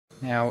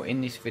Now in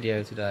this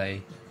video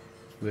today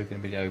we're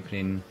going to be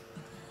opening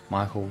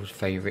Michael's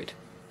favourite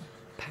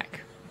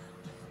pack,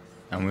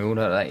 and we all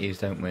know what that is,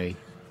 don't we?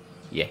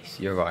 Yes,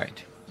 you're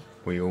right,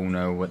 we all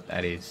know what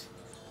that is,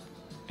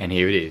 and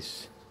here it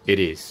is. It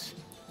is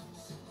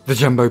the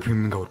Jumbo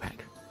Premium Gold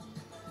Pack.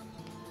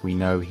 We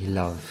know he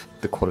loves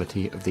the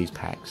quality of these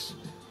packs,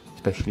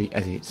 especially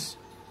as it's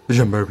the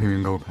Jumbo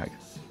Premium Gold Pack,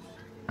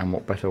 and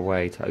what better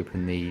way to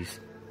open these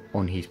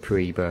on his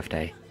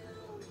pre-birthday,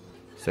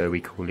 so we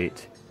call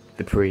it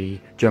the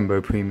Jumbo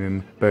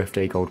Premium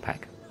Birthday Gold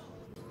Pack.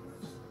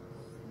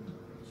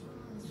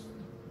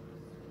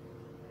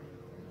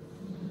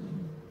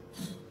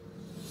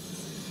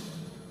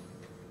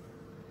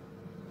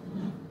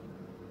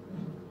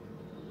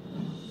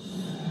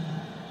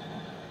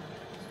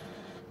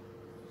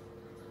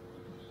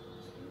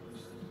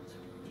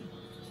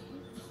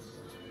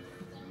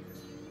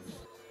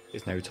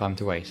 There's no time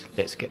to waste,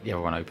 let's get the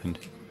other one opened.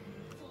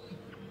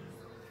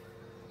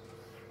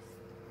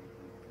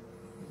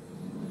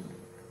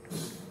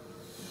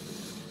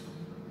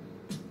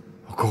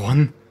 Oh, go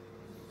on.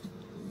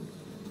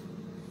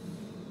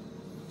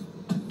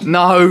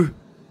 No!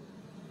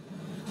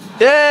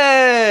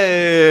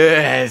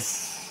 Yes!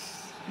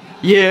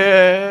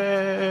 Yeah!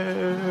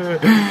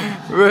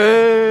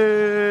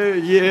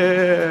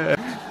 Yeah!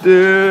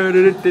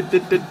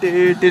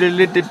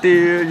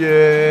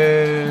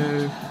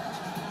 Yeah!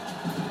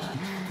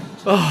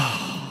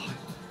 Oh,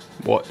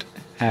 what?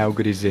 How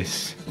good is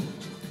this?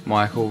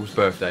 Michael's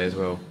birthday as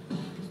well.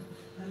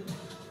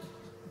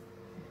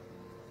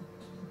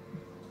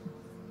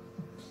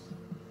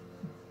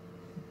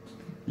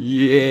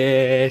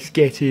 Yes,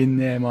 get in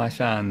there, my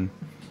son.